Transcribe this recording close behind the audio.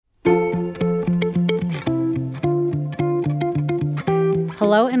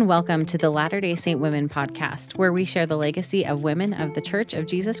Hello and welcome to the Latter-day Saint Women podcast, where we share the legacy of women of the Church of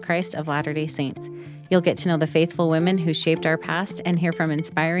Jesus Christ of Latter-day Saints. You'll get to know the faithful women who shaped our past and hear from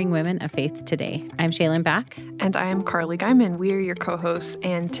inspiring women of faith today. I'm Shaylin Back. And I am Carly Guyman. We are your co-hosts,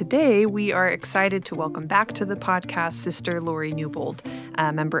 and today we are excited to welcome back to the podcast Sister Lori Newbold,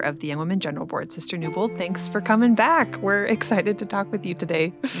 a member of the Young Women General Board. Sister Newbold, thanks for coming back. We're excited to talk with you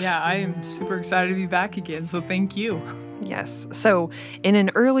today. Yeah, I am super excited to be back again, so thank you. Yes. So in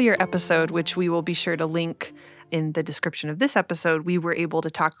an earlier episode, which we will be sure to link in the description of this episode, we were able to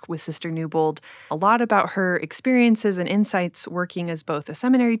talk with Sister Newbold a lot about her experiences and insights working as both a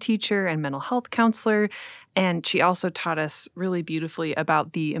seminary teacher and mental health counselor. And she also taught us really beautifully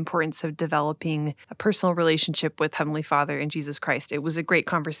about the importance of developing a personal relationship with Heavenly Father and Jesus Christ. It was a great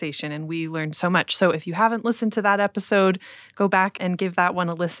conversation and we learned so much. So if you haven't listened to that episode, go back and give that one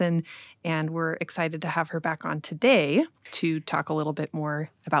a listen. And we're excited to have her back on today to talk a little bit more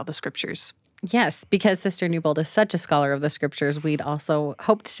about the scriptures. Yes, because Sister Newbold is such a scholar of the scriptures, we'd also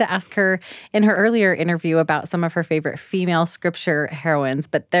hoped to ask her in her earlier interview about some of her favorite female scripture heroines,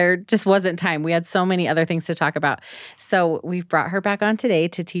 but there just wasn't time. We had so many other things to talk about. So we've brought her back on today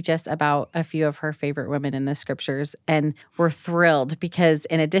to teach us about a few of her favorite women in the scriptures. And we're thrilled because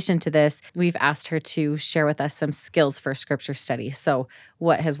in addition to this, we've asked her to share with us some skills for scripture study. So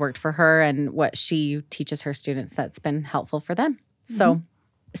what has worked for her and what she teaches her students that's been helpful for them. So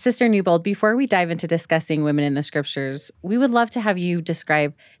Sister Newbold, before we dive into discussing women in the scriptures, we would love to have you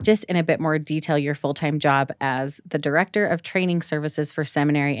describe just in a bit more detail your full-time job as the Director of Training Services for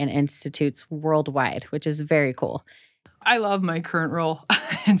Seminary and Institutes worldwide, which is very cool. I love my current role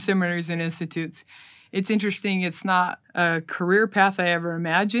in seminaries and institutes. It's interesting. It's not a career path I ever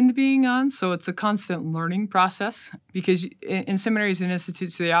imagined being on, so it's a constant learning process because in seminaries and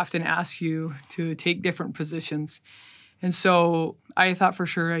institutes, they often ask you to take different positions. And so I thought for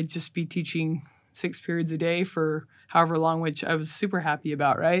sure I'd just be teaching 6 periods a day for however long, which I was super happy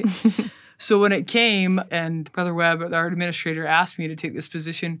about, right? So when it came and Brother Webb, our administrator, asked me to take this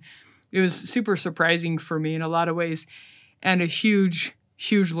position, it was super surprising for me in a lot of ways and a huge,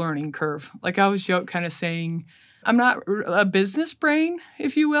 huge learning curve. Like I always joke kind of saying, I'm not a business brain,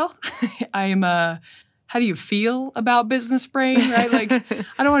 if you will. I am a... how do you feel about business brain, right? Like,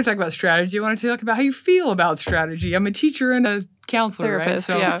 I don't want to talk about strategy. I want to talk about how you feel about strategy. I'm a teacher and a counselor, Therapist,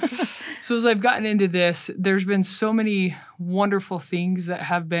 right? yeah. So as I've gotten into this, there's been so many wonderful things that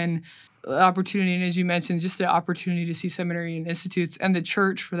have been opportunity. And as you mentioned, just the opportunity to see seminary and institutes and the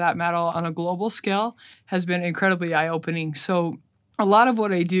church, for that matter, on a global scale has been incredibly eye-opening. So a lot of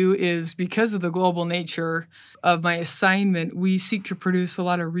what I do is because of the global nature of my assignment, we seek to produce a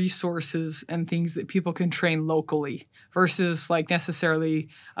lot of resources and things that people can train locally versus like necessarily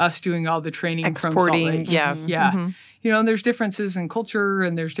us doing all the training Exporting, from Salt Lake. yeah. Yeah. Mm-hmm. You know, and there's differences in culture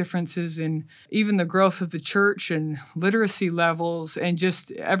and there's differences in even the growth of the church and literacy levels. And just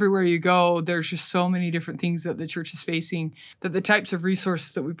everywhere you go, there's just so many different things that the church is facing that the types of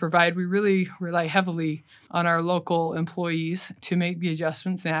resources that we provide, we really rely heavily on our local employees to make the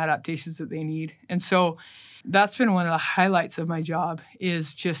adjustments and adaptations that they need. And so that's been one of the highlights of my job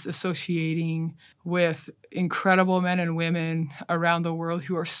is just associating with incredible men and women around the world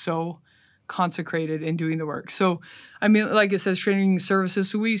who are so consecrated in doing the work. So, I mean, like it says, training services.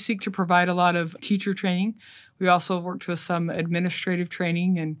 So we seek to provide a lot of teacher training. We also have worked with some administrative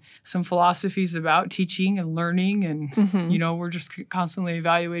training and some philosophies about teaching and learning. And, you know, we're just constantly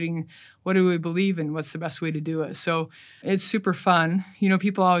evaluating what do we believe in, what's the best way to do it. So it's super fun. You know,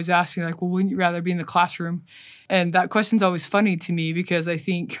 people always ask me like, well, wouldn't you rather be in the classroom? And that question's always funny to me because I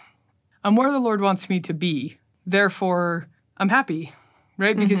think I'm where the Lord wants me to be. Therefore, I'm happy,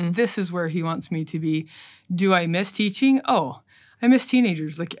 right? Because this is where he wants me to be. Do I miss teaching? Oh, I miss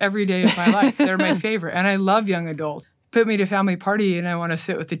teenagers like every day of my life. They're my favorite. And I love young adults. Put me to family party and I want to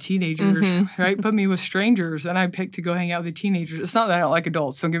sit with the teenagers, right? Put me with strangers and I pick to go hang out with the teenagers. It's not that I don't like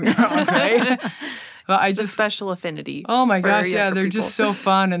adults, don't get me wrong, right? But I just a special affinity. Oh my gosh, yeah, younger they're people. just so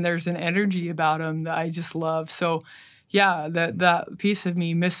fun and there's an energy about them that I just love. So yeah, that piece of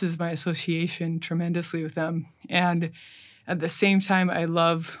me misses my association tremendously with them. And at the same time, I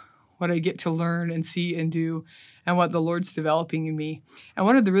love what I get to learn and see and do and what the Lord's developing in me. And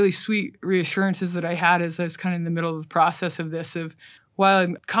one of the really sweet reassurances that I had as I was kind of in the middle of the process of this, of while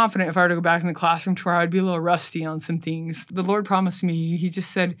I'm confident if I were to go back in the classroom tomorrow, I'd be a little rusty on some things. The Lord promised me, he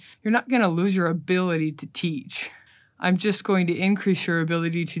just said, you're not going to lose your ability to teach. I'm just going to increase your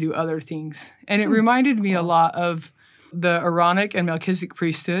ability to do other things. And it reminded me a lot of the Aaronic and Melchizedek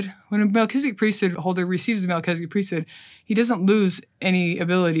priesthood. When a Melchizedek priesthood holder receives the Melchizedek priesthood, he doesn't lose any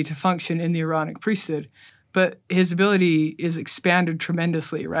ability to function in the Aaronic priesthood. but his ability is expanded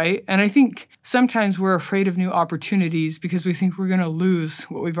tremendously, right? And I think sometimes we're afraid of new opportunities because we think we're going to lose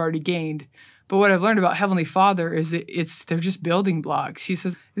what we've already gained. But what I've learned about Heavenly Father is that they're just building blocks. He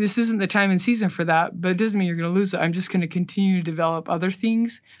says, this isn't the time and season for that, but it doesn't mean you're going to lose it. I'm just going to continue to develop other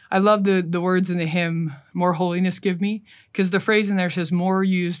things. I love the words in the hymn, more holiness give me, because the phrase in there says, more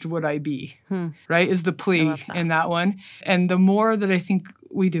used would I be, right, is the plea in that one. And the more that I think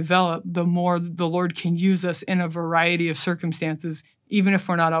we develop, the more the Lord can use us in a variety of circumstances. Even if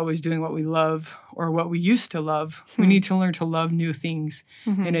we're not always doing what we love or what we used to love, we need to learn to love new things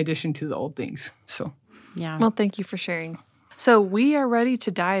in addition to the old things. So, Yeah. Well, thank you for sharing. So we are ready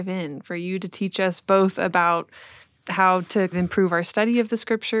to dive in for you to teach us both about how to improve our study of the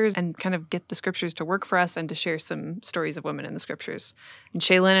scriptures and kind of get the scriptures to work for us and to share some stories of women in the scriptures. And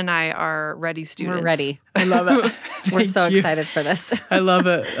Shaylin and I are ready students. We're ready. I love it. We're so Thank you. excited for this. I love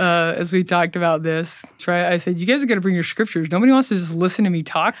it. As we talked about this, right? I said, you guys are going to bring your scriptures. Nobody wants to just listen to me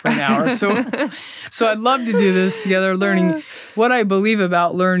talk for an hour. So I'd love to do this together, learning. What I believe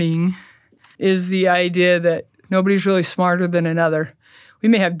about learning is the idea that nobody's really smarter than another. We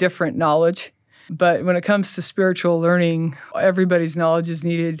may have different knowledge, but when it comes to spiritual learning, everybody's knowledge is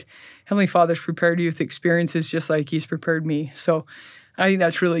needed. Heavenly Father's prepared you with experiences just like He's prepared me. So I think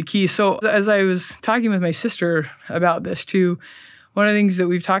that's really key. So as I was talking with my sister about this too, one of the things that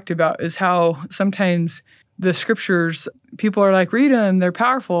we've talked about is how sometimes the scriptures, people are like, read them, they're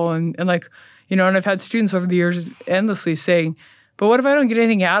powerful. And like, and I've had students over the years endlessly saying, but what if I don't get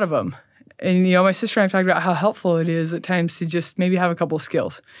anything out of them? And, my sister and I talked about how helpful it is at times to just maybe have a couple of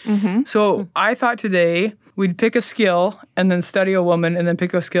skills. So I thought today we'd pick a skill and then study a woman and then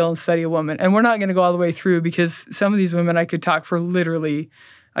pick a skill and study a woman. And we're not going to go all the way through because some of these women I could talk for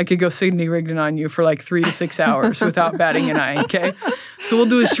I could go Sidney Rigdon on you for like 3 to 6 hours without batting an eye, okay? So we'll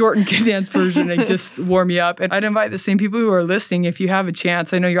do a short and condensed version and just warm you up. And I'd invite the same people who are listening, if you have a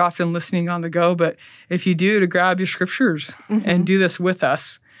chance. I know you're often listening on the go, but if you do, to grab your scriptures and do this with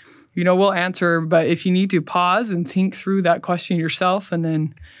us. We'll answer, but if you need to, pause and think through that question yourself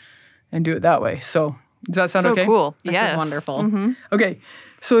and do it that way. So does that sound okay? So cool. This Yes. is wonderful. Okay.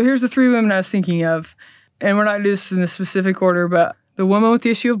 So here's the 3 women I was thinking of. And we're not doing this in a specific order, but the woman with the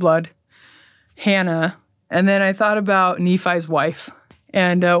issue of blood, Hannah, and then I thought about Nephi's wife.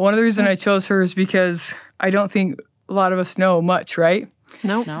 And one of the reasons I chose her is because I don't think a lot of us know much, right?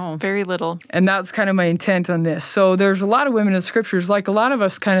 Nope. No. Very little. And that's kind of my intent on this. So there's a lot of women in the scriptures, like a lot of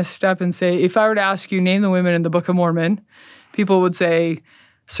us kind of step and say, if I were to ask you, name the women in the Book of Mormon, people would say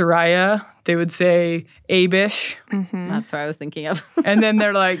Sariah, they would say Abish, That's what I was thinking of. and then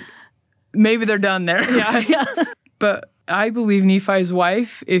they're like, maybe they're done there. Yeah. But I believe Nephi's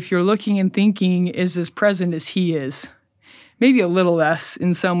wife, if you're looking and thinking, is as present as he is. Maybe a little less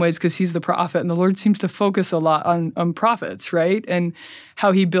in some ways because he's the prophet, and the Lord seems to focus a lot on prophets, right? And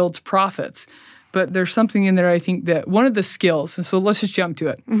how he builds prophets. But there's something in there, I think, that one of the skills, and so let's just jump to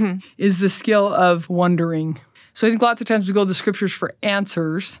it, is the skill of wondering. So I think lots of times we go to the scriptures for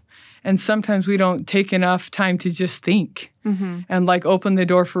answers, and sometimes we don't take enough time to just think and like open the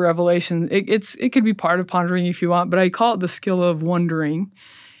door for revelation. It could be part of pondering if you want, but I call it the skill of wondering.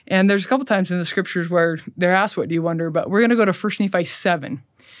 And there's a couple times in the scriptures where they're asked, what do you wonder? But we're going to go to 1 Nephi 7.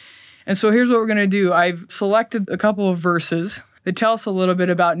 And so here's what we're going to do. I've selected a couple of verses that tell us a little bit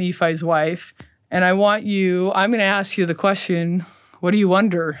about Nephi's wife. And I'm going to ask you the question, what do you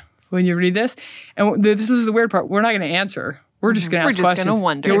wonder when you read this? And this is the weird part. We're not going to answer. We're just going to ask questions. We're just going to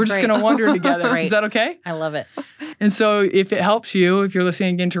wonder. Yeah, we're just going to wonder together. Right. Is that okay? I love it. And so if it helps you, if you're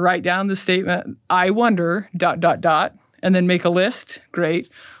listening again, to write down the statement, I wonder, ... and then make a list, great.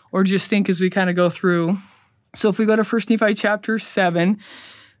 Or just think as we kind of go through. So if we go to 1 Nephi chapter 7,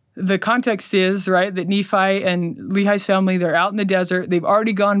 the context is, right, that Nephi and Lehi's family, they're out in the desert. They've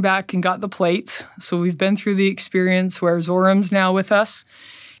already gone back and got the plates. So we've been through the experience where Zoram's now with us,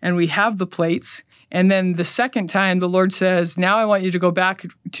 and we have the plates. And then the second time, the Lord says, now I want you to go back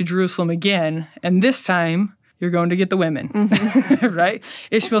to Jerusalem again. And this time, you're going to get the women, right?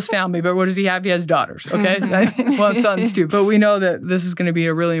 Ishmael's family, but what does he have? He has daughters, okay? Well, sons too. But we know that this is going to be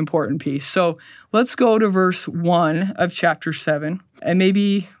a really important piece. So let's go to verse 1 of chapter 7. And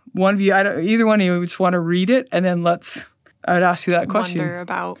maybe one of you, either one of you just want to read it, and then I'd ask you that question. Wonder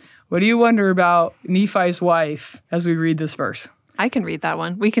about. What do you wonder about Nephi's wife as we read this verse? I can read that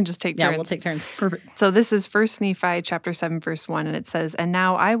one. We can just take turns. Yeah, we'll take turns. Perfect. So this is 1 Nephi chapter 7, verse 1, and it says, "And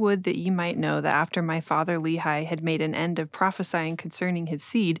now I would that ye might know that after my father Lehi had made an end of prophesying concerning his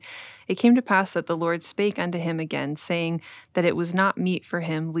seed, it came to pass that the Lord spake unto him again, saying that it was not meet for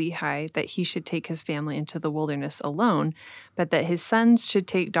him, Lehi, that he should take his family into the wilderness alone, but that his sons should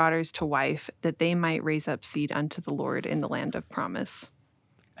take daughters to wife, that they might raise up seed unto the Lord in the land of promise."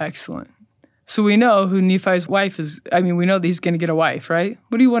 Excellent. So we know who Nephi's wife is. I mean, we know that he's going to get a wife, right?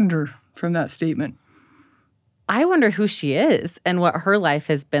 What do you wonder from that statement? I wonder who she is and what her life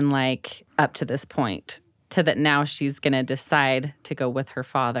has been like up to this point, to that now she's going to decide to go with her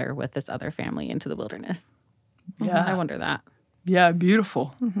father, with this other family, into the wilderness. Yeah. I wonder that. Yeah,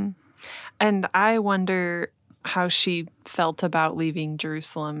 beautiful. Mm-hmm. And I wonder how she felt about leaving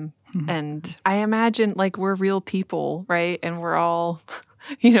Jerusalem. Mhm. And I imagine, like, we're real people, right? And we're all...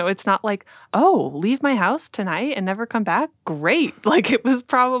 it's not like, oh, leave my house tonight and never come back? Great. Like, it was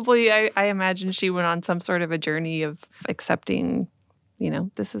probably, I imagine she went on some sort of a journey of accepting,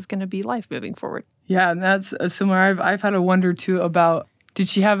 this is going to be life moving forward. Yeah, and that's similar. I've had a wonder, too, about, did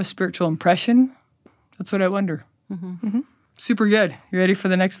she have a spiritual impression? That's what I wonder. Mm-hmm. Mm-hmm. Super good. You ready for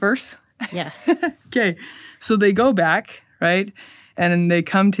the next verse? Yes. Okay. So they go back, right? And they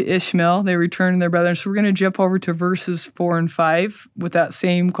come to Ishmael. They return to their brethren. So we're going to jump over to verses 4 and 5 with that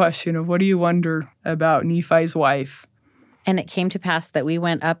same question of what do you wonder about Nephi's wife? And it came to pass that we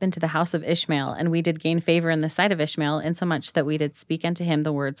went up into the house of Ishmael, and we did gain favor in the sight of Ishmael, insomuch that we did speak unto him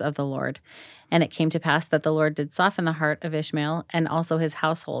the words of the Lord. And it came to pass that the Lord did soften the heart of Ishmael, and also his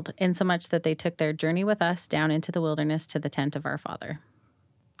household, insomuch that they took their journey with us down into the wilderness to the tent of our father.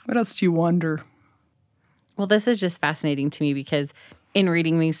 What else do you wonder? Well, this is just fascinating to me because in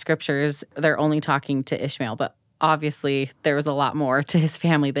reading these scriptures, they're only talking to Ishmael, but obviously there was a lot more to his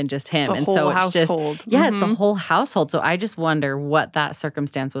family than just him. The and whole so it's household. just, yeah, it's the Mhm. whole household. So I just wonder what that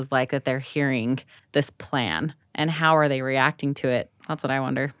circumstance was like that they're hearing this plan and how are they reacting to it? That's what I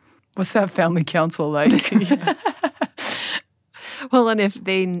wonder. What's that family council like? Well, and if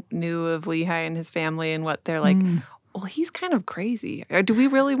they knew of Lehi and his family and what they're like, Mm, well, he's kind of crazy. Or do we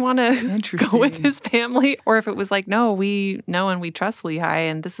really want to interesting. go with his family? Or if it was like, no, we know and we trust Lehi,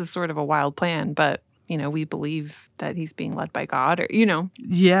 and this is sort of a wild plan, but, we believe that he's being led by God, or,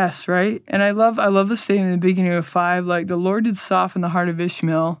 Yes, right. And I love the statement in the beginning of 5, like the Lord did soften the heart of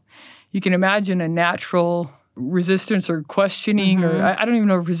Ishmael. You can imagine a natural resistance or questioning, or I don't even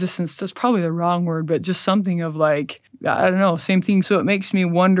know if resistance, that's probably the wrong word, but just something of like, I don't know, same thing. So it makes me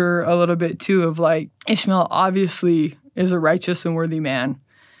wonder a little bit too of like, Ishmael obviously is a righteous and worthy man,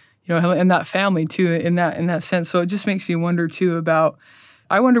 and that family too, in that sense. So it just makes me wonder too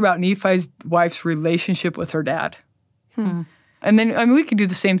I wonder about Nephi's wife's relationship with her dad. Hmm. And then, we could do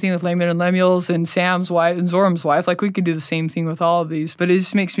the same thing with Laman and Lemuel's and Sam's wife and Zoram's wife. Like, we could do the same thing with all of these. But it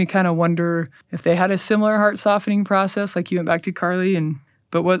just makes me kind of wonder if they had a similar heart-softening process, like you went back to Carly,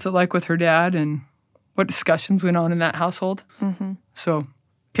 but what's it like with her dad and what discussions went on in that household? Mm-hmm. So,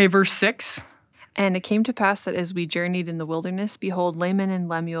 okay, verse 6. And it came to pass that as we journeyed in the wilderness, behold, Laman and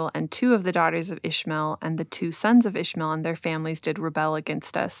Lemuel and 2 of the daughters of Ishmael and the 2 sons of Ishmael and their families did rebel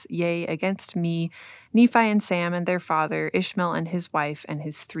against us, yea, against me, Nephi and Sam and their father, Ishmael and his wife and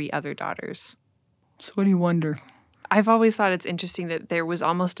his 3 other daughters. So what do you wonder? I've always thought it's interesting that there was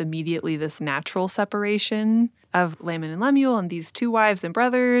almost immediately this natural separation of Laman and Lemuel and these 2 wives and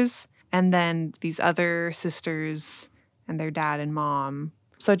brothers, and then these other sisters and their dad and mom.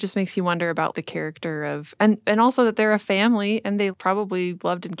 So it just makes you wonder about the character of, and also that they're a family and they probably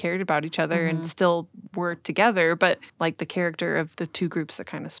loved and cared about each other and still were together, but like the character of the 2 groups that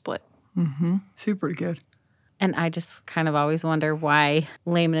kind of split. Mm-hmm. Super good. And I just kind of always wonder why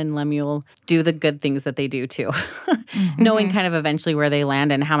Laman and Lemuel do the good things that they do too. Knowing kind of eventually where they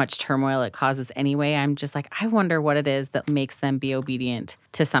land and how much turmoil it causes anyway, I'm just like, I wonder what it is that makes them be obedient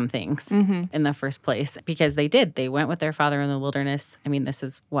to some things in the first place. Because they did. They went with their father in the wilderness. I mean, this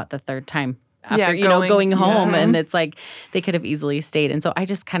is the 3rd time after, going home. And it's like they could have easily stayed. And so I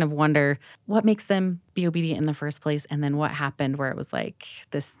just kind of wonder what makes them be obedient in the first place. And then what happened where it was like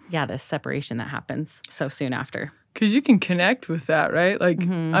this separation that happens so soon after. Because you can connect with that, right? Like,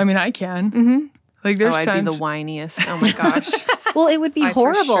 I mean, I can. Mm-hmm. Like, there's I'd times... be the whiniest. Oh my gosh. Well, it would be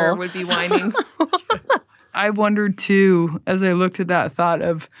horrible. I for sure would be whining. I wondered too, as I looked at that thought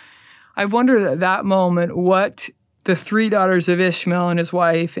of, I wondered at that moment what the 3 daughters of Ishmael and his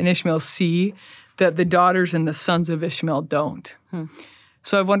wife and Ishmael see that the daughters and the sons of Ishmael don't.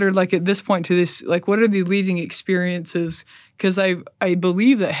 So I've wondered, like, at this point to this, like, what are the leading experiences? Because I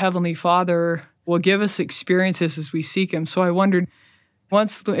believe that Heavenly Father will give us experiences as we seek Him. So I wondered,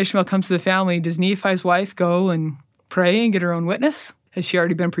 once Ishmael comes to the family, does Nephi's wife go and pray and get her own witness? Has she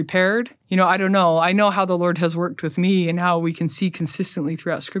already been prepared? I don't know. I know how the Lord has worked with me and how we can see consistently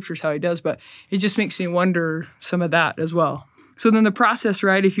throughout scriptures how he does, but it just makes me wonder some of that as well. So then the process,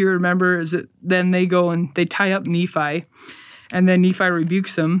 right, if you remember, is that then they go and they tie up Nephi, and then Nephi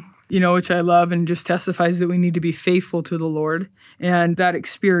rebukes them, which I love, and just testifies that we need to be faithful to the Lord. And that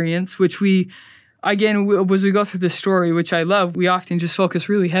experience, which again, as we go through this story, which I love, we often just focus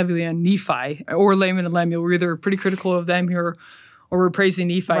really heavily on Nephi or Laman and Lemuel. We're either pretty critical of them here or we're praising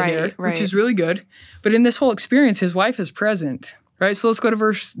Nephi here, which is really good. But in this whole experience, his wife is present, right? So let's go to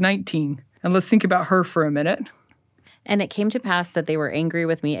verse 19, and let's think about her for a minute. And it came to pass that they were angry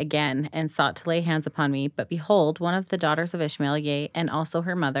with me again and sought to lay hands upon me. But behold, one of the daughters of Ishmael, yea, and also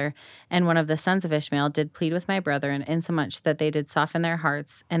her mother, and one of the sons of Ishmael did plead with my brethren, insomuch that they did soften their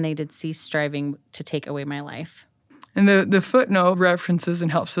hearts, and they did cease striving to take away my life. And the footnote references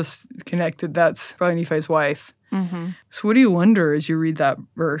and helps us connect that that's probably Nephi's wife. Mm-hmm. So what do you wonder as you read that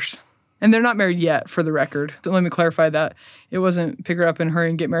verse? And they're not married yet, for the record. So let me clarify that. It wasn't pick her up and hurry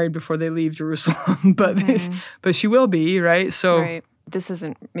and get married before they leave Jerusalem, but she will be, right? So right. This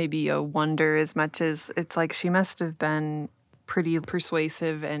isn't maybe a wonder as much as it's like she must have been pretty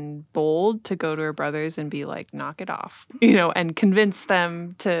persuasive and bold to go to her brothers and be like, knock it off, and convince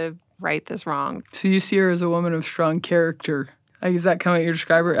them to right this wrong. So you see her as a woman of strong character. Is that kind of what you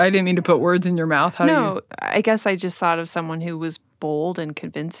describe her? I didn't mean to put words in your mouth. I guess I just thought of someone who was bold and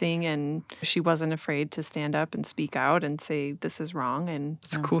convincing, and she wasn't afraid to stand up and speak out and say, this is wrong. And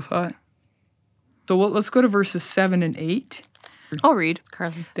that's a cool thought. So let's go to verses 7 and 8. I'll read.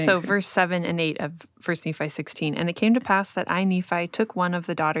 Carly. So verse 7 and 8 of 1 Nephi 16. And it came to pass that I, Nephi, took one of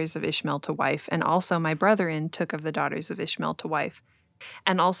the daughters of Ishmael to wife, and also my brethren took of the daughters of Ishmael to wife.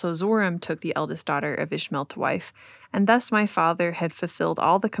 And also Zoram took the eldest daughter of Ishmael to wife. And thus my father had fulfilled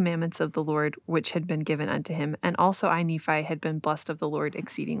all the commandments of the Lord which had been given unto him. And also I, Nephi, had been blessed of the Lord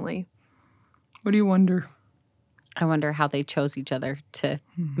exceedingly. What do you wonder? I wonder how they chose each other to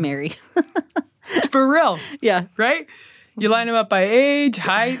marry. For real. Yeah. Right? You line them up by age,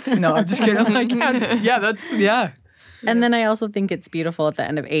 height. No, I'm just kidding. I'm like, yeah. And then I also think it's beautiful at the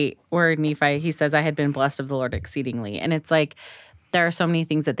end of 8 where Nephi, he says, I had been blessed of the Lord exceedingly. And it's like, there are so many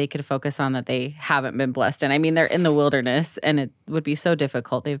things that they could focus on that they haven't been blessed in. I mean, they're in the wilderness, and it would be so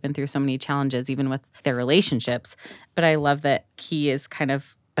difficult. They've been through so many challenges, even with their relationships. But I love that he is kind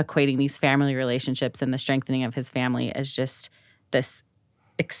of equating these family relationships and the strengthening of his family as just this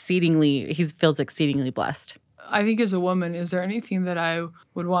he feels exceedingly blessed. I think as a woman, is there anything that I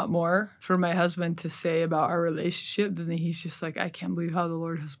would want more for my husband to say about our relationship than that he's just like, I can't believe how the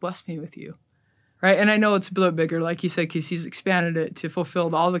Lord has blessed me with you. Right? And I know it's a little bigger, like you said, because he's expanded it to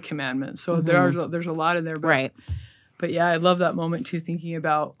fulfill all the commandments. So there's a lot in there. Right. But yeah, I love that moment too, thinking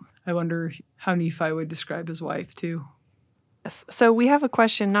about, I wonder how Nephi would describe his wife too. Yes. So we have a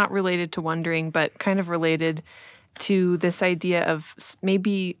question not related to wondering, but kind of related to this idea of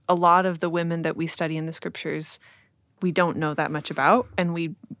maybe a lot of the women that we study in the scriptures we don't know that much about, and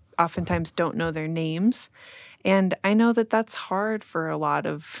we oftentimes don't know their names. And I know that that's hard for a lot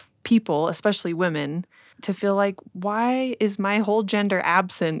of people, especially women, to feel like, why is my whole gender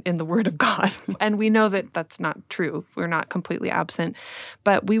absent in the Word of God? And we know that that's not true. We're not completely absent.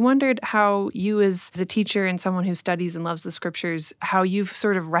 But we wondered how you, as a teacher and someone who studies and loves the scriptures, how you've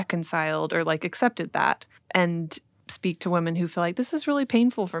sort of reconciled or accepted that and speak to women who feel like, this is really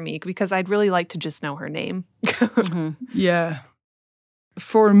painful for me because I'd really like to just know her name. Yeah.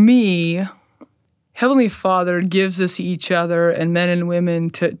 For me, Heavenly Father gives us each other and men and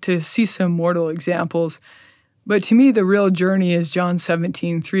women to see some mortal examples. But to me, the real journey is John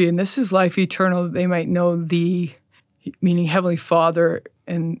 17:3. And this is life eternal, that they might know thee, meaning Heavenly Father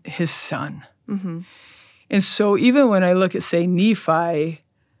and his Son. Mm-hmm. And so even when I look at, say, Nephi,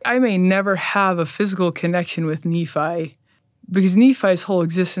 I may never have a physical connection with Nephi because Nephi's whole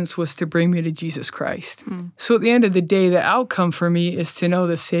existence was to bring me to Jesus Christ. So at the end of the day, the outcome for me is to know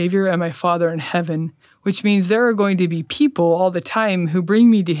the Savior and my Father in heaven, which means there are going to be people all the time who bring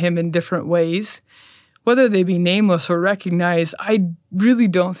me to him in different ways. Whether they be nameless or recognized, I really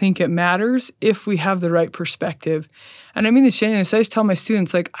don't think it matters if we have the right perspective. And I mean this genuinely. I just tell my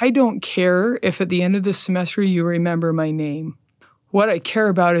students, I don't care if at the end of the semester you remember my name. What I care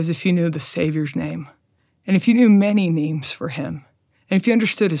about is if you knew the Savior's name. And if you knew many names for him, and if you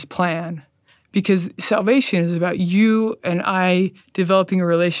understood his plan, because salvation is about you and I developing a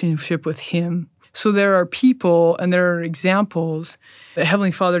relationship with him. So there are people and there are examples that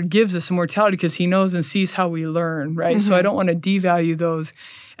Heavenly Father gives us immortality because he knows and sees how we learn, right? Mm-hmm. So I don't want to devalue those.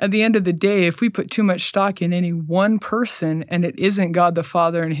 At the end of the day, if we put too much stock in any one person and it isn't God the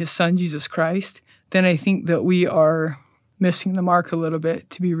Father and his Son, Jesus Christ, then I think that we are missing the mark a little bit,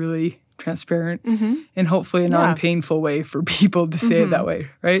 to be really transparent, and hopefully a non-painful way for people to say it that way,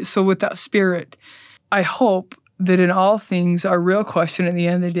 right? So with that spirit, I hope that in all things, our real question at the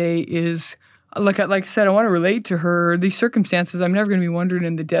end of the day is, like I said, I want to relate to her. These circumstances, I'm never going to be wandering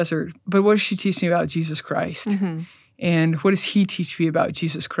in the desert, but what does she teach me about Jesus Christ? And what does he teach me about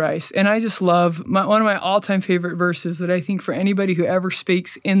Jesus Christ? And I just love, one of my all-time favorite verses that I think for anybody who ever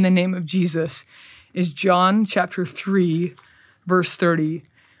speaks in the name of Jesus is John chapter 3, verse 30,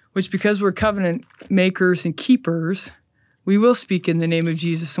 which because we're covenant makers and keepers, we will speak in the name of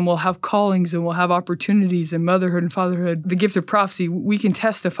Jesus, and we'll have callings, and we'll have opportunities in motherhood and fatherhood, the gift of prophecy. We can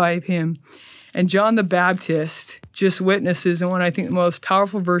testify of him. And John the Baptist just witnesses in one, I think, the most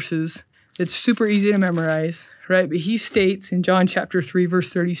powerful verses. It's super easy to memorize, right? But he states in John chapter 3, verse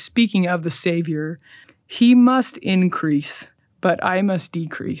 30, speaking of the Savior, he must increase, but I must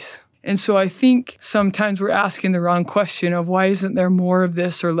decrease. And so I think sometimes we're asking the wrong question of why isn't there more of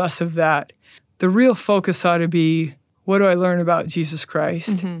this or less of that? The real focus ought to be, what do I learn about Jesus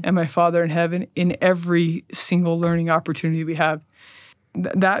Christ and my Father in heaven in every single learning opportunity we have?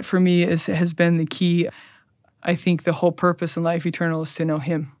 That for me has been the key. I think the whole purpose in life eternal is to know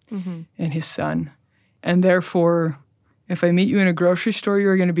him and his Son. And therefore, if I meet you in a grocery store,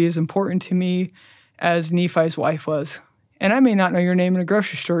 you're going to be as important to me as Nephi's wife was. And I may not know your name in a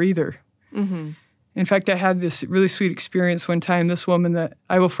grocery store either. In fact, I had this really sweet experience one time. This woman that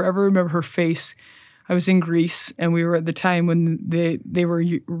I will forever remember her face. I was in Greece, and we were at the time when they were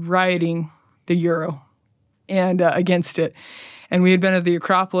rioting the euro and against it. And we had been at the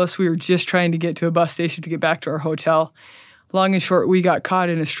Acropolis. We were just trying to get to a bus station to get back to our hotel. Long and short, we got caught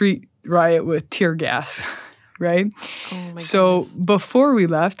in a street riot with tear gas, right? Oh my so goodness. before we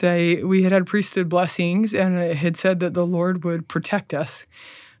left, we had priesthood blessings, and it had said that the Lord would protect us.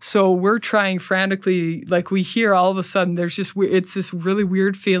 So we're trying frantically, like we hear all of a sudden, it's this really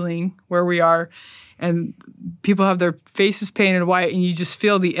weird feeling where we are, and people have their faces painted white, and you just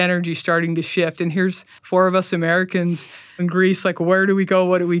feel the energy starting to shift. And here's 4 of us Americans in Greece, like, where do we go?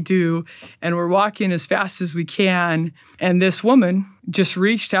 What do we do? And we're walking as fast as we can. And this woman just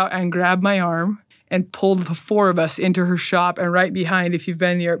reached out and grabbed my arm and pulled the 4 of us into her shop. And right behind, if you've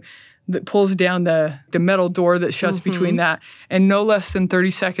been in Europe, that pulls down the metal door that shuts between that. And no less than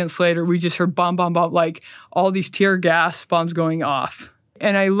 30 seconds later, we just heard bomb, bomb, bomb, like all these tear gas bombs going off.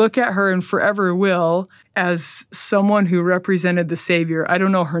 And I look at her and forever will as someone who represented the Savior. I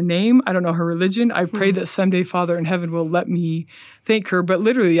don't know her name. I don't know her religion. I pray that someday Father in heaven will let me thank her. But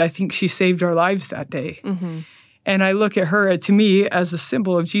literally, I think she saved our lives that day. And I look at her, to me, as a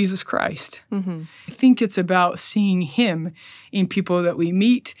symbol of Jesus Christ. I think it's about seeing him in people that we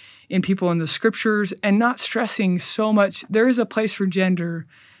meet, in people in the scriptures, and not stressing so much. There is a place for gender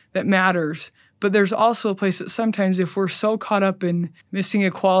that matters. But there's also a place that sometimes if we're so caught up in missing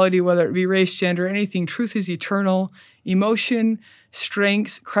equality, whether it be race, gender, anything, truth is eternal. Emotion,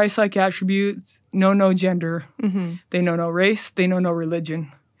 strengths, Christ-like attributes know no gender. They know no race. They know no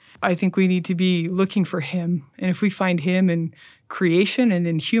religion. I think we need to be looking for him. And if we find him in creation and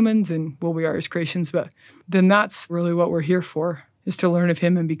in humans, and well, we are his creations, but then that's really what we're here for, is to learn of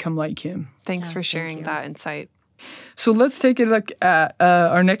him and become like him. Thanks for sharing that insight. So let's take a look at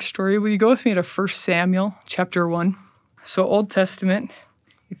our next story. Will you go with me to 1 Samuel chapter 1? So Old Testament.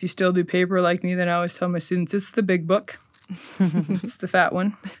 If you still do paper like me, then I always tell my students, it's the big book. It's the fat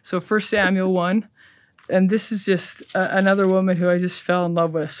one. So 1 Samuel 1. And this is just another woman who I just fell in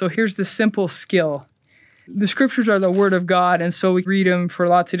love with. So here's the simple skill. The scriptures are the word of God, and so we read them for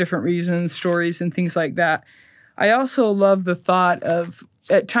lots of different reasons, stories and things like that. I also love the thought of,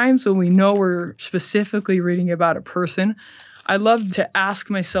 at times when we know we're specifically reading about a person, I love to ask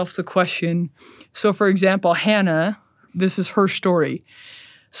myself the question. So for example, Hannah, this is her story.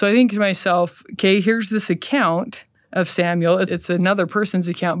 So I think to myself, okay, here's this account of Samuel. It's another person's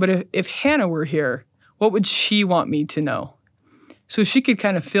account, but if Hannah were here, what would she want me to know? So she could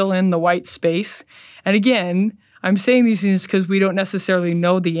kind of fill in the white space. And again, I'm saying these things because we don't necessarily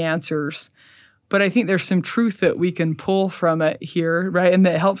know the answers, but I think there's some truth that we can pull from it here, right? And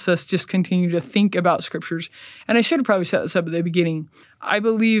that helps us just continue to think about scriptures. And I should have probably set this up at the beginning. I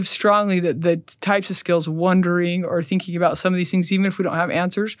believe strongly that the types of skills, wondering or thinking about some of these things, even if we don't have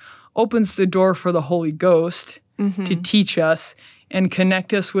answers, opens the door for the Holy Ghost to teach us and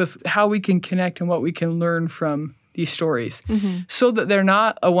connect us with how we can connect and what we can learn from these stories, so that they're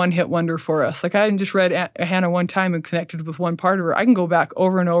not a one-hit wonder for us. Like I just read Hannah one time and connected with one part of her. I can go back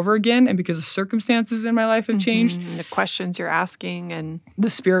over and over again, and because the circumstances in my life have changed, the questions you're asking, and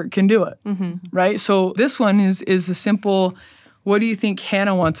the Spirit can do it, right? So this one is a simple, What do you think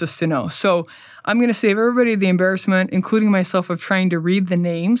Hannah wants us to know? So I'm going to save everybody the embarrassment, including myself, of trying to read the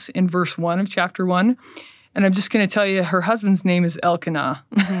names in verse 1 of chapter 1. And I'm just going to tell you her husband's name is Elkanah.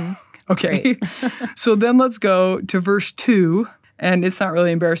 Mm-hmm. Okay. So then let's go to verse 2. And it's not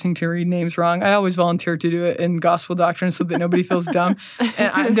really embarrassing to read names wrong. I always volunteer to do it in gospel doctrine so that nobody feels dumb.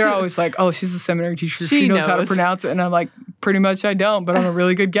 And they're always like, oh, she's a seminary teacher. She knows how to pronounce it. And I'm like, pretty much I don't, but I'm a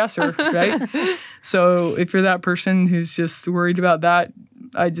really good guesser, right? So if you're that person who's just worried about that,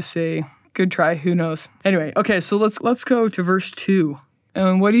 I just say, good try. Who knows? Anyway, okay, so let's go to verse 2.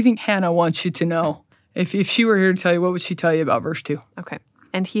 And what do you think Hannah wants you to know? If she were here to tell you, what would she tell you about verse 2? Okay.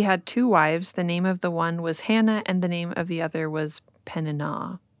 And he had 2 wives. The name of the one was Hannah, and the name of the other was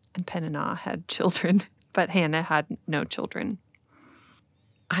Peninnah. And Peninnah had children, but Hannah had no children.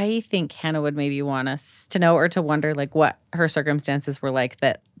 I think Hannah would maybe want us to know or to wonder like what her circumstances were like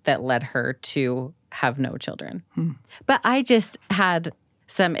that led her to have no children. But I just had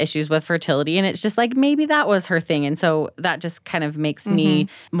some issues with fertility, and it's just like maybe that was her thing. And so that just kind of makes me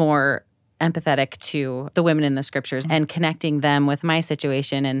more empathetic to the women in the scriptures and connecting them with my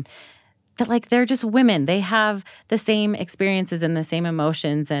situation, and that like they're just women. They have the same experiences and the same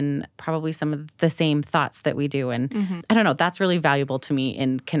emotions and probably some of the same thoughts that we do. And I don't know, that's really valuable to me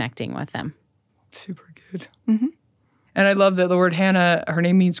in connecting with them. Super good. And I love that the word Hannah, her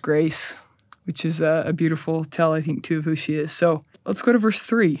name means grace, which is a beautiful tell, I think, too, of who she is. So let's go to verse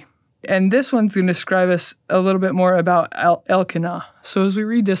 3. And this one's going to describe us a little bit more about Elkanah. So as we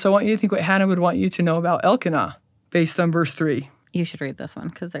read this, I want you to think what Hannah would want you to know about Elkanah based on verse 3. You should read this one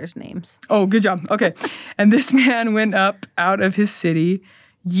because there's names. Oh, good job. Okay. And this man went up out of his city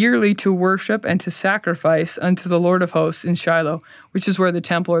yearly to worship and to sacrifice unto the Lord of hosts in Shiloh, which is where the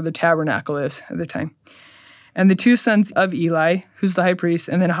temple or the tabernacle is at the time. And the 2 sons of Eli, who's the high priest,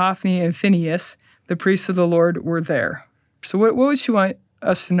 and then Hophni and Phinehas, the priests of the Lord, were there. So what would she want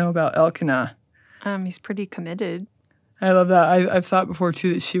us to know about Elkanah? He's pretty committed. I love that. I've thought before,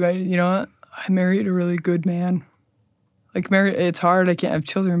 too, that she might, you know what? I married a really good man. Like, it's hard. I can't have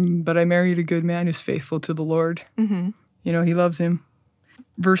children, but I married a good man who's faithful to the Lord. You know, he loves him.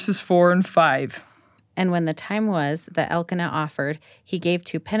 Verses 4 and 5. And when the time was that Elkanah offered, he gave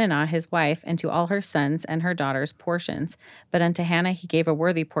to Peninnah his wife and to all her sons and her daughters portions. But unto Hannah he gave a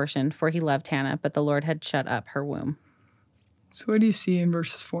worthy portion, for he loved Hannah, but the Lord had shut up her womb. So what do you see in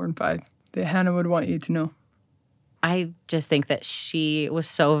verses 4 and 5 that Hannah would want you to know? I just think that she was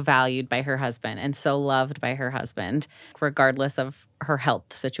so valued by her husband and so loved by her husband, regardless of her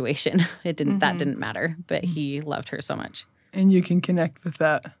health situation. That didn't matter, but he loved her so much. And you can connect with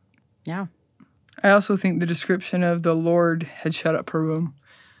that. Yeah. I also think the description of the Lord had shut up her womb.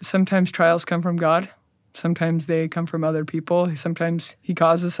 Sometimes trials come from God. Sometimes they come from other people. Sometimes he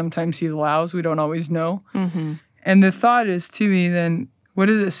causes, sometimes he allows. We don't always know. And the thought is to me then, what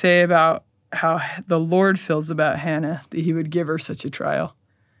does it say about how the Lord feels about Hannah, that he would give her such a trial?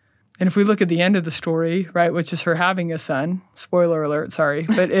 And if we look at the end of the story, right, which is her having a son, spoiler alert, sorry,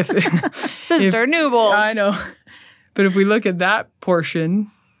 but if Sister Newbold. I know. But if we look at that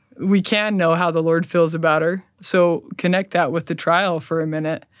portion, we can know how the Lord feels about her. So connect that with the trial for a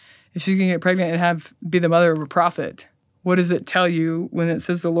minute. If she's going to get pregnant and be the mother of a prophet, what does it tell you when it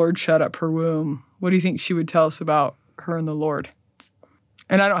says the Lord shut up her womb? What do you think she would tell us about her and the Lord?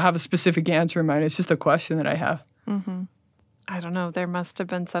 And I don't have a specific answer in mind. It's just a question that I have. I don't know. There must have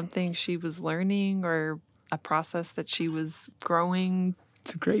been something she was learning or a process that she was growing.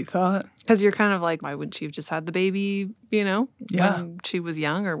 It's a great thought. Because you're kind of like, why wouldn't she have just had the baby, Yeah. when she was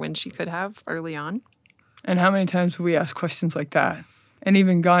young or when she could have early on? And how many times have we asked questions like that? And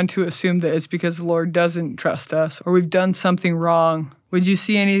even gone to assume that it's because the Lord doesn't trust us or we've done something wrong. Would you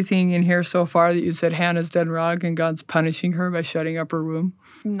see anything in here so far that you said Hannah's done wrong and God's punishing her by shutting up her womb?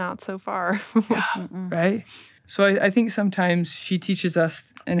 Not so far. Right? So I think sometimes she teaches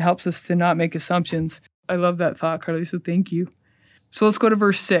us and helps us to not make assumptions. I love that thought, Carly, so thank you. So let's go to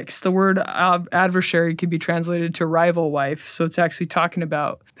verse 6. The word adversary could be translated to rival wife. So it's actually talking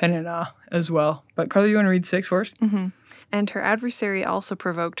about Peninnah as well. But Carly, you want to read 6 for us? And her adversary also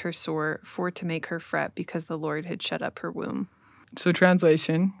provoked her sore for to make her fret because the Lord had shut up her womb. So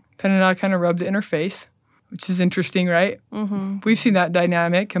translation, Peninnah kind of rubbed it in her face, which is interesting, right? We've seen that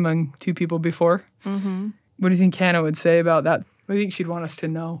dynamic among 2 people before. What do you think Hannah would say about that? What do you think she'd want us to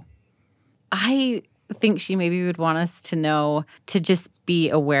know? I think she maybe would want us to know to just be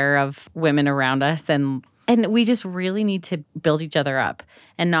aware of women around us, and we just really need to build each other up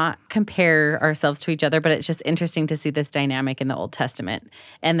and not compare ourselves to each other. But it's just interesting to see this dynamic in the Old Testament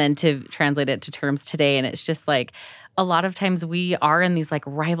and then to translate it to terms today. And it's just like, a lot of times we are in these like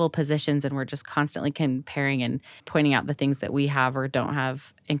rival positions and we're just constantly comparing and pointing out the things that we have or don't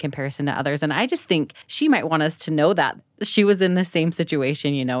have in comparison to others. And I just think she might want us to know that she was in the same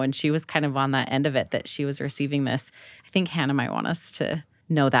situation, and she was kind of on that end of it, that she was receiving this. I think Hannah might want us to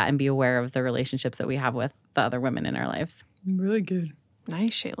know that and be aware of the relationships that we have with the other women in our lives. Really good.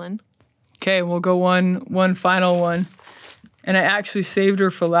 Nice, Shaylin. Okay, we'll go one final one. And I actually saved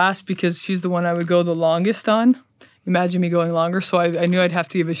her for last because she's the one I would go the longest on. Imagine me going longer. So I knew I'd have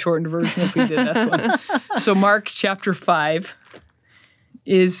to give a shortened version if we did this one. So Mark chapter 5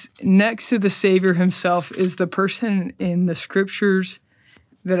 is next to the Savior himself is the person in the scriptures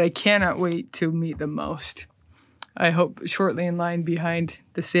that I cannot wait to meet the most. I hope shortly in line behind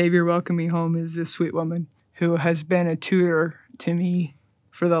the Savior welcoming home is this sweet woman who has been a tutor to me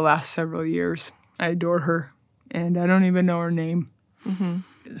for the last several years. I adore her, and I don't even know her name.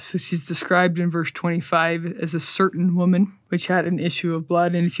 Mm-hmm. So she's described in verse 25 as a certain woman which had an issue of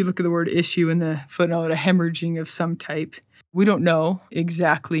blood. And if you look at the word issue in the footnote, a hemorrhaging of some type. We don't know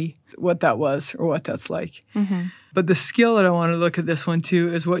exactly what that was or what that's like. Mm-hmm. But the skill that I want to look at this one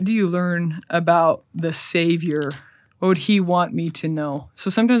too is, what do you learn about the Savior? What would he want me to know? So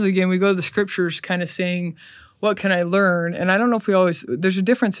sometimes, again, we go to the scriptures kind of saying, what can I learn? And I don't know if there's a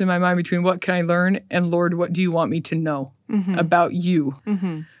difference in my mind between what can I learn and, Lord, what do you want me to know about you?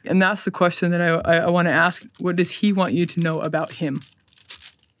 Mm-hmm. And that's the question that I want to ask. What does he want you to know about him?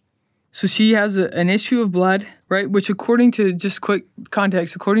 So she has an issue of blood, right? Which according to, just quick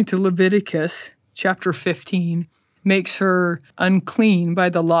context, according to Leviticus chapter 15, makes her unclean by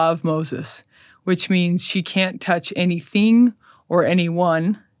the law of Moses, which means she can't touch anything or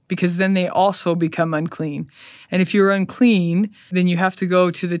anyone, because then they also become unclean. And if you're unclean, then you have to go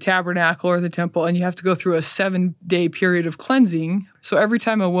to the tabernacle or the temple, and you have to go through a 7-day period of cleansing. So every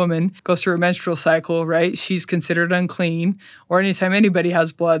time a woman goes through a menstrual cycle, right, she's considered unclean. Or anytime anybody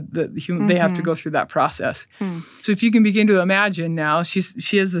has blood, they have to go through that process. So if you can begin to imagine now,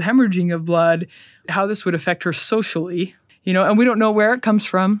 she has the hemorrhaging of blood, how this would affect her socially. And we don't know where it comes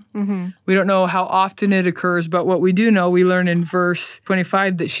from. Mm-hmm. We don't know how often it occurs, but what we do know, we learn in verse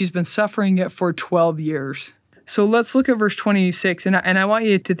 25 that she's been suffering it for 12 years. So let's look at verse 26, and I want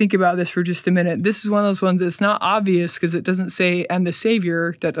you to think about this for just a minute. This is one of those ones that's not obvious because it doesn't say, and the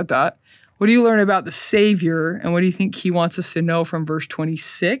Savior, ... What do you learn about the Savior, and what do you think he wants us to know from verse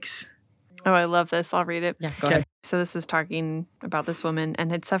 26? Oh, I love this. I'll read it. Yeah, go ahead. So this is talking about this woman,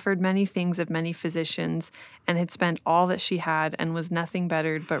 and had suffered many things of many physicians, and had spent all that she had, and was nothing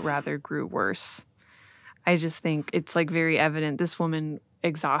bettered, but rather grew worse. I just think it's like very evident. This woman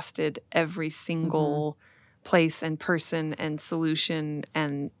exhausted every single place and person and solution,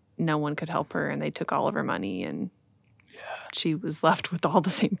 and no one could help her, and they took all of her money, and she was left with all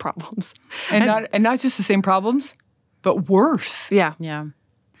the same problems. And not just the same problems, but worse. Yeah. Yeah.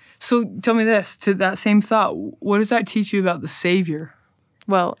 So tell me this, to that same thought, what does that teach you about the Savior?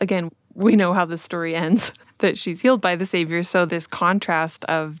 Well, again, we know how the story ends, that she's healed by the Savior. So this contrast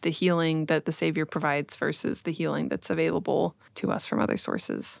of the healing that the Savior provides versus the healing that's available to us from other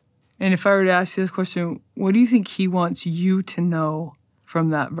sources. And if I were to ask you this question, what do you think he wants you to know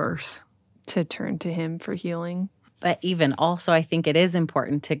from that verse? To turn to him for healing. But even also, I think it is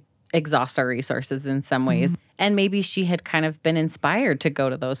important to exhaust our resources in some ways. Mm-hmm. And maybe she had kind of been inspired to go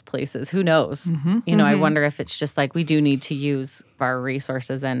to those places. Who knows? Mm-hmm. I wonder if it's just like we do need to use our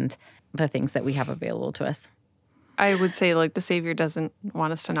resources and the things that we have available to us. I would say like the Savior doesn't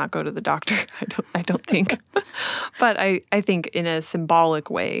want us to not go to the doctor. I don't think. But I think in a symbolic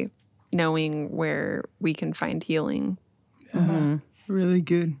way, knowing where we can find healing. Really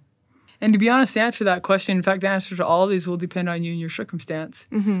good. And to be honest, the answer to that question, in fact, the answer to all of these will depend on you and your circumstance.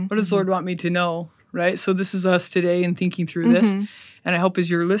 Mm-hmm. What does the Lord want me to know, right? So this is us today and thinking through this. And I hope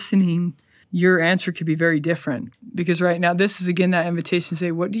as you're listening, your answer could be very different. Because right now, this is, again, that invitation to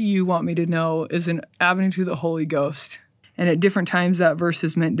say, what do you want me to know is an avenue to the Holy Ghost. And at different times, that verse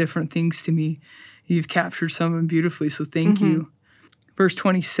has meant different things to me. You've captured some of them beautifully, so thank you. Verse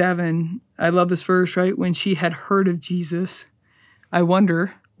 27, I love this verse, right? When she had heard of Jesus, I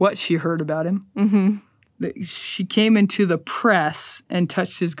wonder what she heard about him. She came into the press and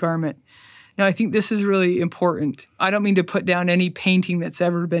touched his garment. Now, I think this is really important. I don't mean to put down any painting that's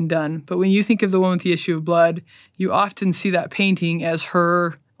ever been done, but when you think of the woman with the issue of blood, you often see that painting as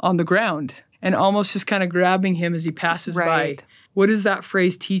her on the ground and almost just kind of grabbing him as he passes by. What does that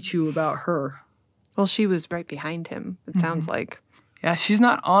phrase teach you about her? Well, she was right behind him, it sounds like. Yeah, she's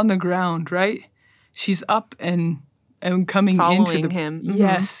not on the ground, right? She's up and coming following into him.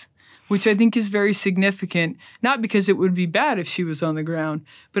 Yes, which I think is very significant. Not because it would be bad if she was on the ground,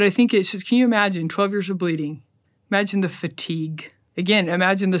 but I think it's just, can you imagine 12 years of bleeding, Imagine the fatigue. Again,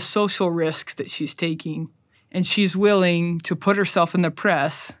 imagine the social risk that she's taking. And she's willing to put herself in the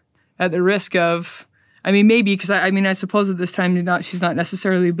press at the risk of, maybe, because I suppose at this time she's not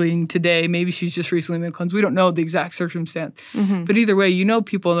necessarily bleeding today. Maybe she's just recently been cleansed. We don't know the exact circumstance. Mm-hmm. But either way,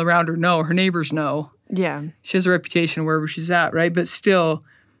 people around her know, her neighbors know. Yeah. She has a reputation wherever she's at, right? But still,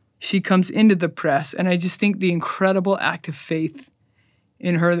 she comes into the press. And I just think the incredible act of faith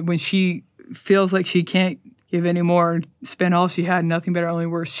in her when she feels like she can't give any more, spend all she had, nothing better, only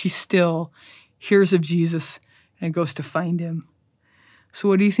worse, she still hears of Jesus and goes to find him. So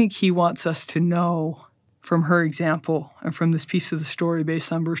what do you think he wants us to know from her example and from this piece of the story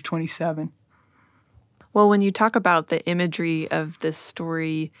based on verse 27? Well, when you talk about the imagery of this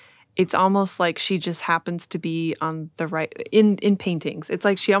story, it's almost like she just happens to be on the right, in paintings. It's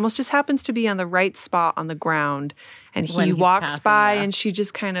like she almost just happens to be on the right spot on the ground. And he walks passing by and she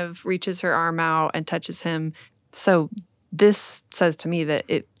just kind of reaches her arm out and touches him. So this says to me that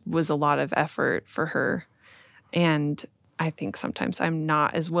it was a lot of effort for her. And I think sometimes I'm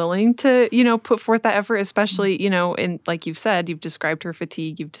not as willing to, put forth that effort, especially, and like you've said, you've described her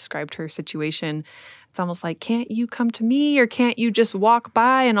fatigue, you've described her situation. It's almost like, can't you come to me, or can't you just walk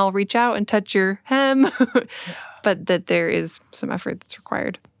by and I'll reach out and touch your hem? But that there is some effort that's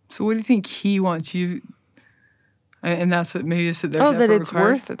required. So what do you think he wants you? And that's what maybe is that there's that it's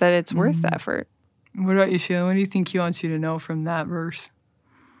required? worth the effort. What about you, Sheila? What do you think he wants you to know from that verse?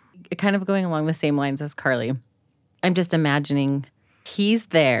 Kind of going along the same lines as Carly. I'm just imagining he's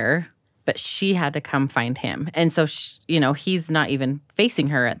there, but she had to come find him. And so, he's not even facing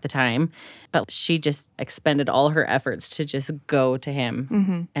her at the time, but she just expended all her efforts to just go to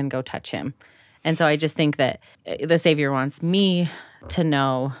him and go touch him. And so I just think that the Savior wants me to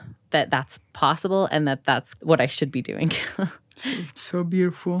know that that's possible and that that's what I should be doing. So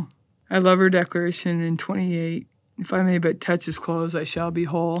beautiful. I love her declaration in 28. If I may but touch his clothes, I shall be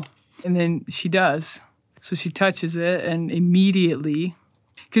whole. And then she does. So she touches it, and immediately,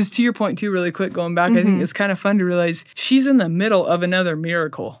 because to your point too, really quick, going back, I think it's kind of fun to realize she's in the middle of another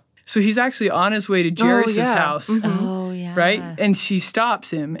miracle. So he's actually on his way to Jairus' house. Mm-hmm. Oh, yeah. Right? And she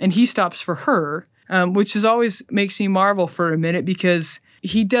stops him, and he stops for her, which is always makes me marvel for a minute because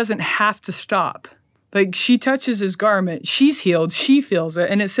he doesn't have to stop. Like, she touches his garment, she's healed, she feels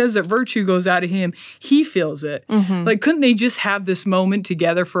it, and it says that virtue goes out of him, he feels it. Mm-hmm. Like, couldn't they just have this moment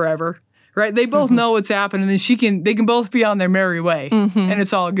together forever? Right? They both know what's happening, and they can both be on their merry way, and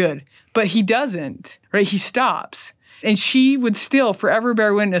it's all good. But he doesn't, right? He stops. And she would still forever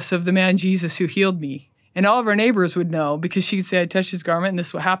bear witness of the man Jesus who healed me. And all of her neighbors would know because she could say, I touched his garment, and this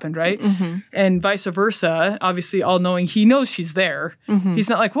is what happened, right? Mm-hmm. And vice versa, obviously all knowing, he knows she's there. Mm-hmm. He's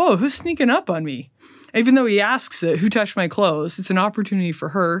not like, whoa, who's sneaking up on me? Even though he asks it, who touched my clothes? It's an opportunity for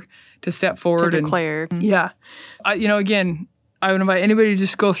her to step forward. To declare. And, yeah. Again, I would invite anybody to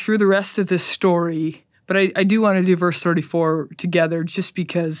just go through the rest of this story. But I do want to do verse 34 together just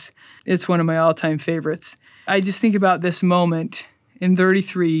because it's one of my all-time favorites. I just think about this moment in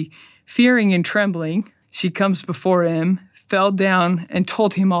 33. Fearing and trembling, she comes before him, fell down, and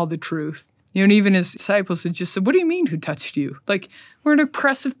told him all the truth. And even his disciples had just said, what do you mean, who touched you? Like, we're an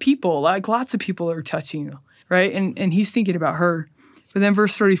oppressive people. Like, lots of people are touching you, right? And he's thinking about her. But then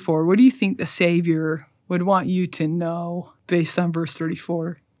verse 34, what do you think the Savior would want you to know based on verse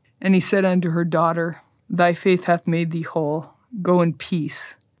 34? And he said unto her, daughter, thy faith hath made thee whole. Go in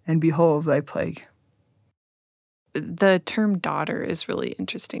peace and be whole of thy plague. The term daughter is really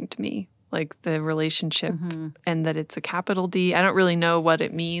interesting to me, like the relationship and that it's a capital D. I don't really know what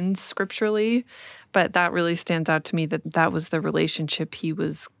it means scripturally, but that really stands out to me that was the relationship he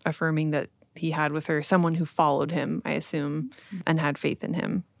was affirming that he had with her, someone who followed him, I assume, and had faith in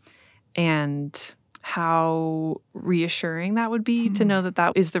him. And how reassuring that would be to know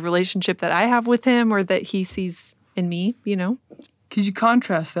that is the relationship that I have with him or that he sees in me, Because you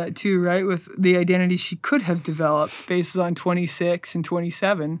contrast that too, right, with the identity she could have developed based on 26 and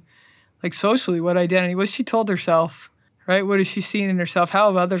 27. Like socially, what identity? What she told herself, right? What is she seeing in herself? How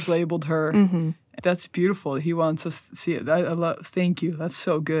have others labeled her? Mm-hmm. That's beautiful. He wants us to see it. Thank you. That's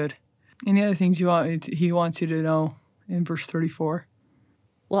so good. Any other things he wants you to know in verse 34?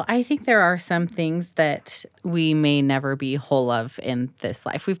 Well, I think there are some things that we may never be whole of in this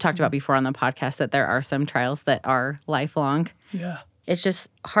life. We've talked about before on the podcast that there are some trials that are lifelong. Yeah. It's just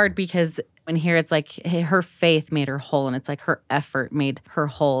hard because when here it's like her faith made her whole and it's like her effort made her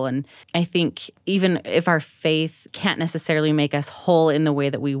whole. And I think even if our faith can't necessarily make us whole in the way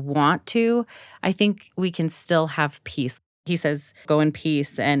that we want to, I think we can still have peace. He says, go in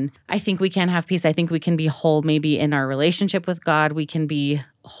peace. And I think we can have peace. I think we can be whole maybe in our relationship with God. We can be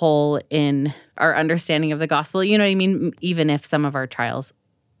whole in our understanding of the gospel. You know what I mean? Even if some of our trials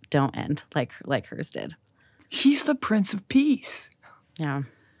don't end like hers did. He's the Prince of Peace. Yeah.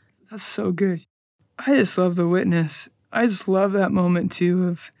 That's so good. I just love the witness. I just love that moment too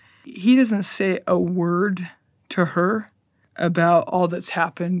of he doesn't say a word to her about all that's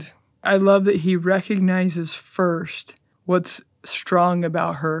happened. I love that he recognizes first what's strong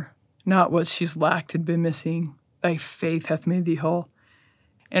about her, not what she's lacked and been missing. Thy faith hath made thee whole.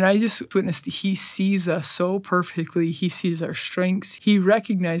 And I just witnessed he sees us so perfectly. He sees our strengths. He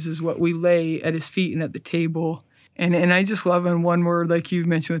recognizes what we lay at his feet and at the table. And I just love in one word, like you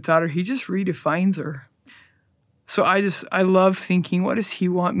mentioned with daughter, he just redefines her. So I love thinking, what does he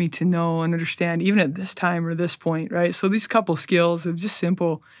want me to know and understand, even at this time or this point, right? So these couple skills of just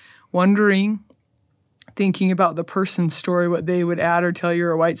simple wondering, thinking about the person's story, what they would add or tell you,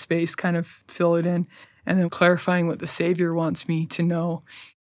 or a white space, kind of fill it in, and then clarifying what the Savior wants me to know.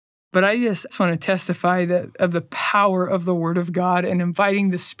 But I just want to testify that of the power of the Word of God and inviting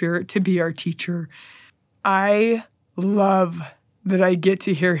the Spirit to be our teacher. I love that I get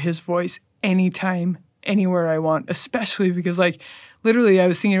to hear his voice anytime, anywhere I want, especially because literally I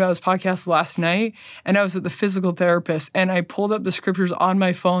was thinking about this podcast last night and I was at the physical therapist and I pulled up the scriptures on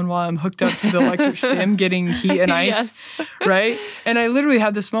my phone while I'm hooked up to the electric stim getting heat and ice, Yes. right? And I literally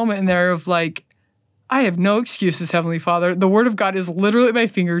had this moment in there of I have no excuses, Heavenly Father. The Word of God is literally at my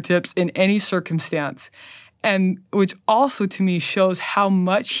fingertips in any circumstance. And which also to me shows how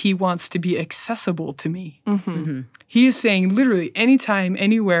much he wants to be accessible to me. Mm-hmm. Mm-hmm. He is saying literally anytime,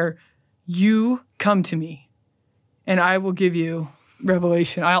 anywhere, you come to me and I will give you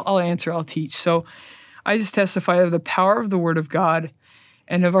revelation. I'll answer, I'll teach. So I just testify of the power of the Word of God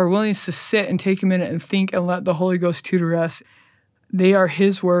and of our willingness to sit and take a minute and think and let the Holy Ghost tutor us. They are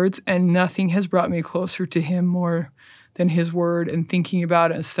his words, and nothing has brought me closer to him more than his word and thinking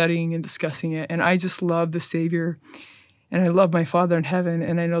about it and studying and discussing it. And I just love the Savior, and I love my Father in heaven,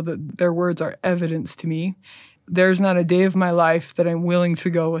 and I know that their words are evidence to me. There's not a day of my life that I'm willing to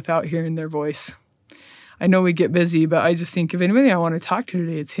go without hearing their voice. I know we get busy, but I just think if anybody I want to talk to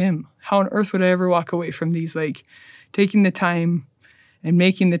today, it's him. How on earth would I ever walk away from these, taking the time and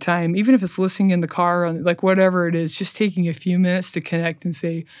making the time, even if it's listening in the car, or whatever it is, just taking a few minutes to connect and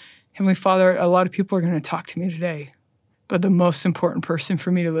say, Heavenly Father, a lot of people are going to talk to me today, but the most important person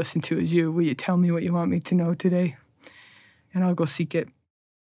for me to listen to is you. Will you tell me what you want me to know today? And I'll go seek it.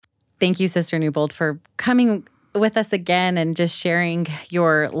 Thank you, Sister Newbold, for coming with us again and just sharing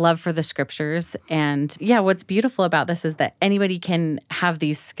your love for the scriptures. And yeah, what's beautiful about this is that anybody can have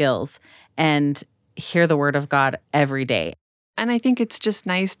these skills and hear the Word of God every day. And I think it's just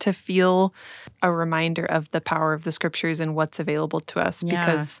nice to feel a reminder of the power of the scriptures and what's available to us,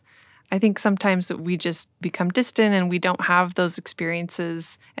 because I think sometimes we just become distant and we don't have those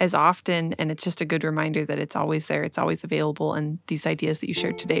experiences as often. And it's just a good reminder that it's always there, it's always available. And these ideas that you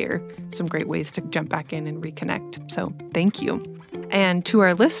shared today are some great ways to jump back in and reconnect. So thank you. And to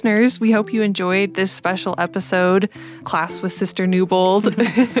our listeners, we hope you enjoyed this special episode, Class with Sister Newbold.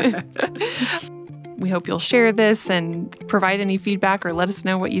 We hope you'll share this and provide any feedback or let us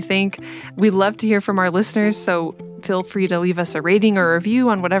know what you think. We love to hear from our listeners, so feel free to leave us a rating or review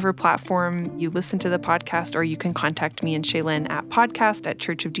on whatever platform you listen to the podcast, or you can contact me and Shaylin at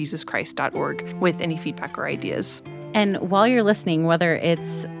podcast@churchofjesuschrist.org with any feedback or ideas. And while you're listening, whether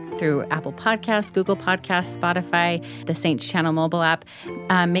it's through Apple Podcasts, Google Podcasts, Spotify, the Saints Channel mobile app,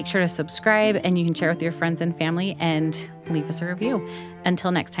 make sure to subscribe, and you can share with your friends and family and leave us a review.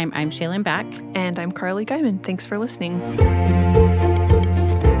 Until next time, I'm Shaylin Back. And I'm Carly Guyman. Thanks for listening.